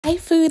Hi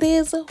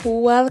foodies,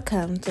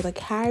 welcome to the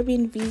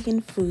Caribbean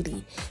Vegan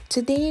Foodie.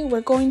 Today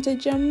we're going to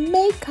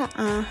Jamaica.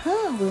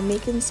 We're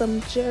making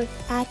some jerk,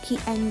 ackee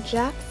and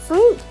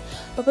jackfruit.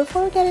 But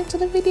before we get into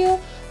the video,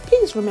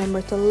 please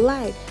remember to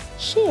like,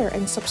 share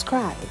and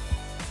subscribe.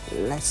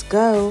 Let's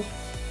go.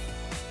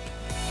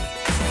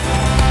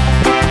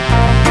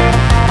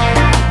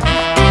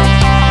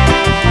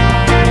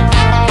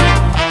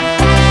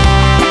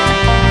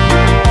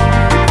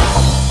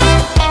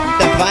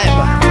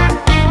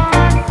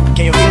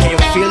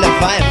 Feel the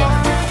vibe.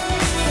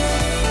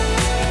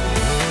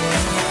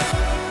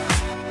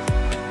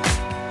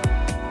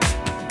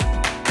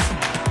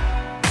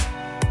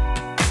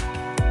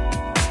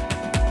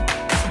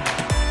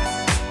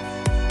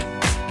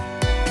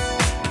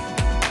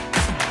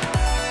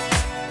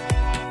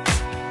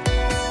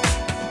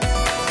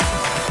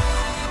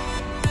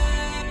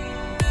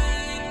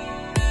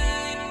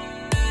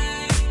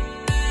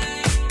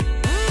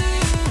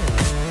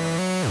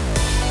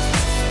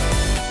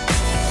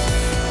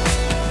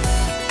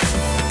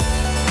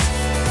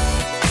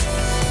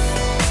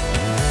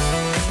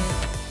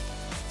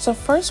 So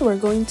first we're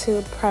going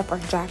to prep our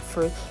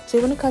jackfruit. So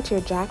you're going to cut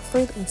your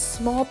jackfruit in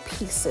small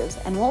pieces,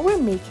 and what we're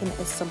making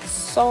is some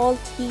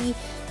salty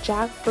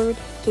jackfruit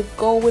to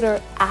go with our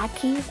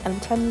ackee. And I'm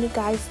telling you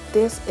guys,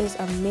 this is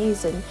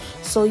amazing.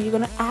 So you're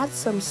going to add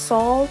some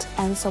salt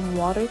and some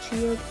water to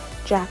your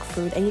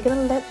jackfruit, and you're going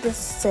to let this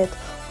sit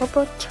for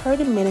about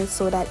 30 minutes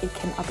so that it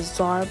can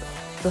absorb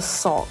the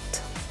salt.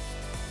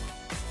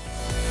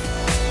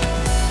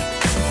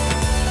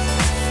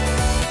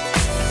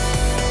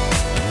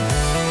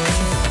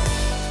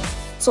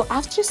 So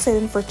after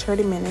sitting for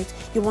 30 minutes,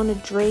 you want to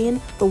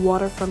drain the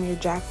water from your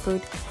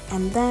jackfruit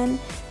and then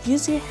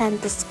use your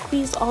hand to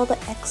squeeze all the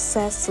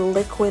excess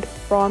liquid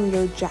from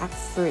your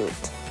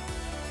jackfruit.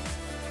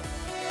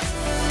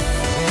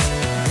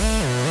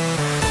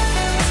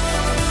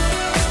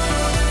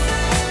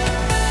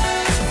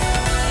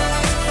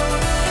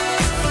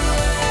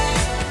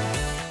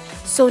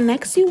 So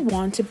next you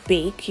want to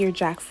bake your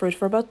jackfruit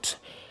for about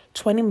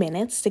 20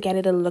 minutes to get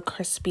it to look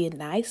crispy and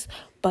nice,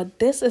 but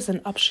this is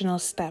an optional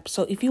step.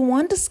 So if you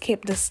want to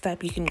skip this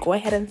step, you can go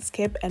ahead and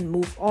skip and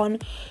move on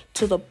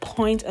to the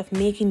point of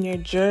making your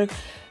jerk,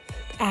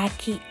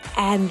 ackee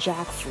and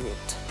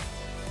jackfruit.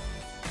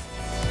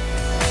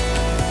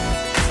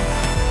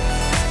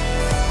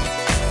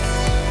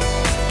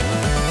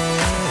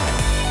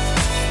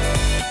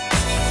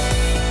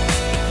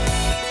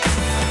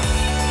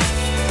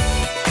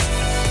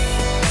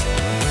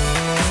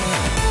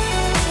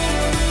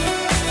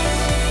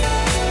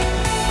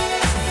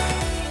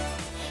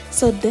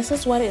 So this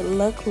is what it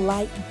looked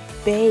like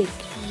baked.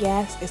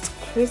 Yes, it's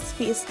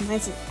crispy, it's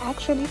nice, it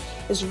actually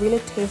is really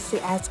tasty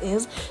as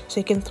is.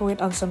 So you can throw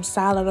it on some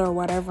salad or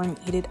whatever and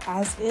eat it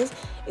as is.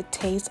 It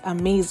tastes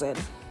amazing.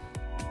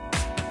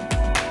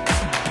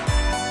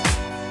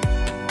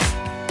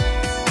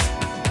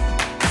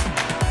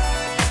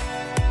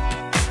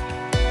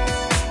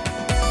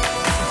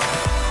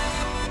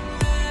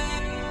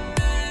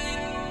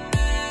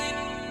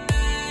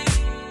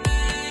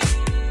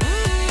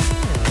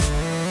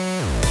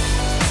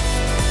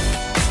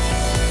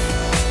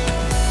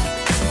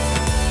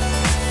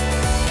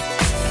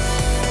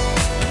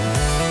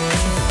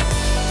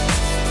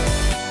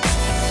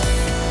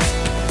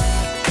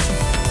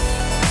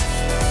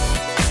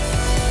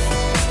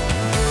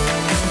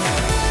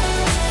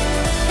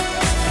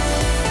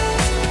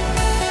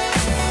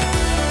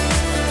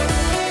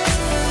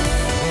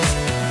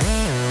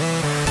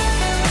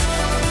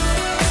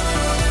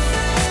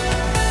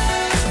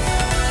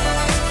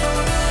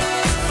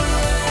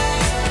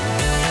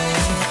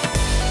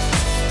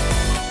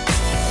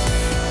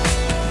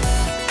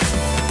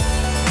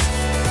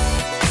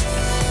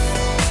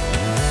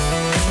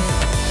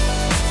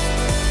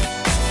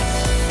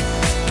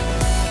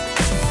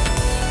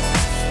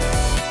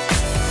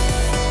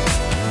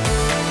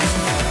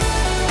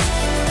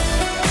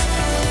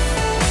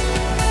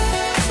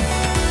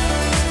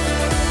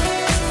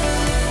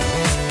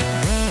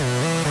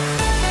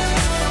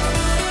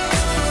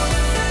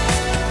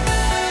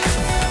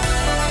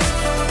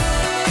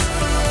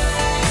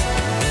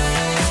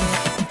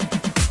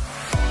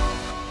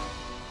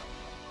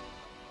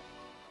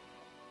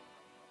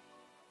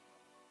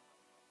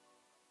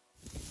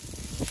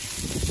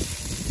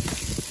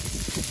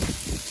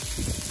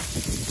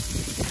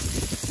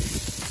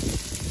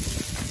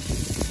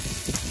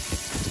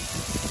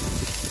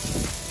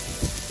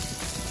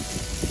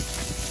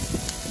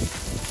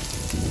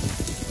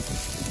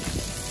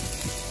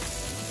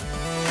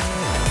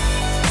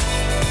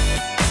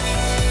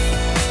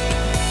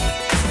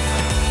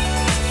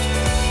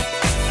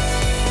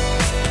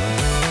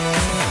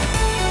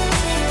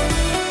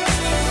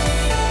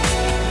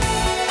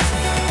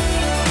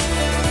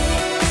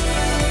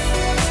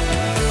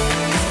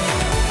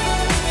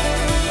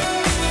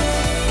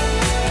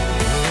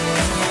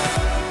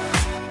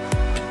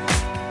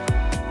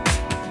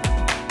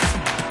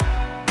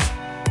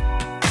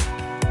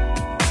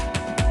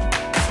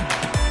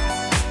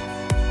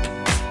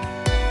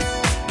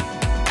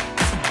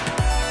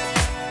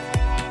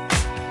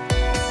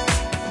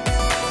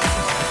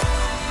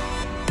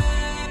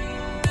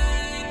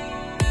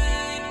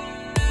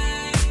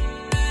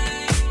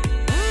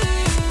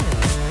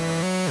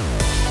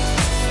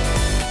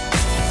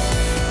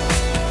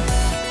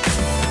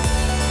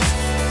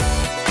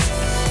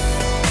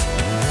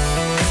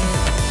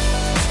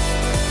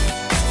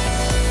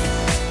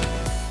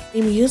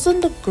 I'm using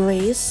the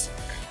Grace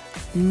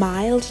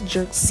mild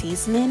jerk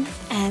seasoning,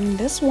 and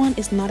this one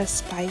is not as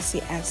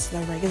spicy as the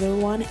regular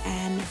one,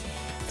 and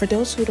for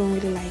those who don't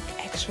really like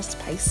extra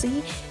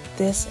spicy,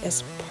 this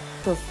is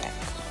perfect.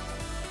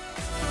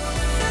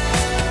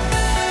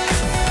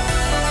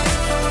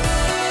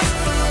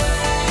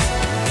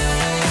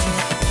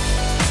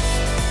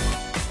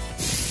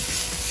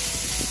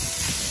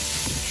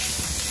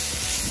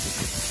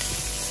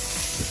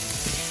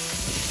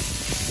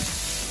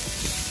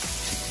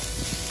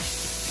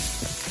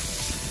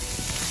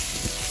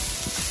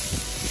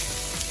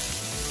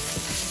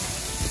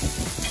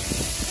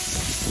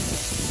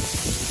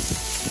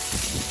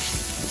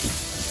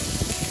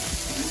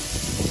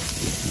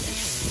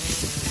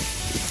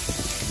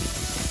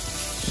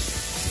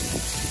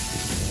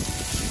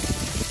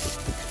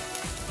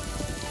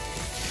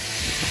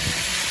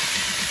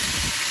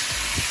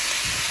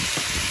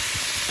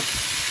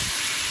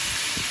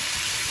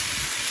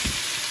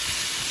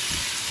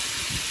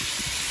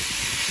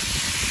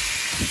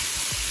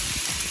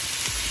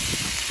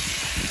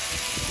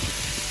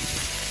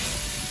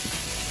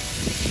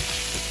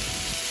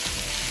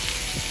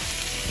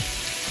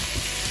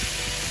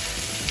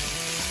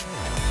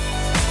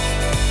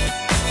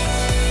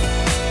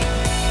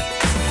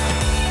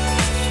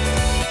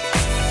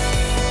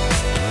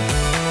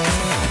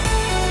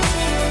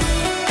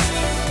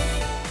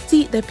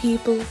 The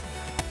people,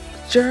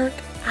 jerk,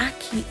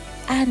 ackee,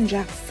 and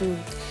jackfruit.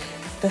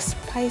 The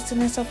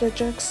spiciness of the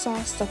jerk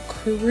sauce, the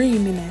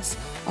creaminess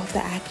of the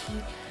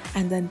ackee,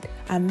 and the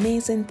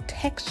amazing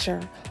texture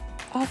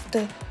of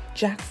the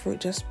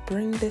jackfruit just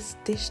bring this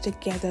dish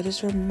together.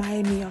 Just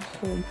remind me of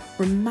home,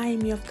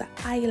 remind me of the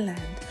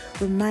island,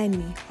 remind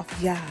me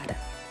of yard.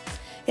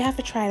 You have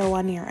to try it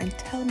one year and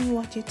tell me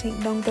what you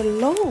think down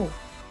below.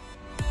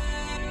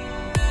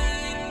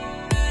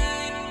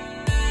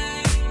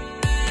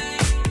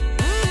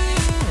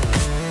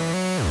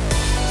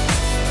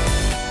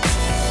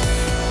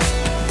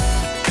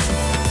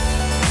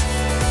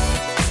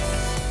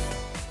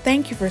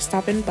 Thank you for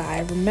stopping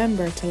by.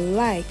 Remember to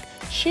like,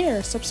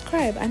 share,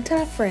 subscribe, and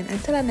tell a friend, and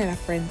tell another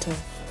friend too.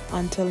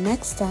 Until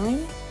next time,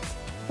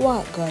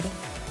 what good?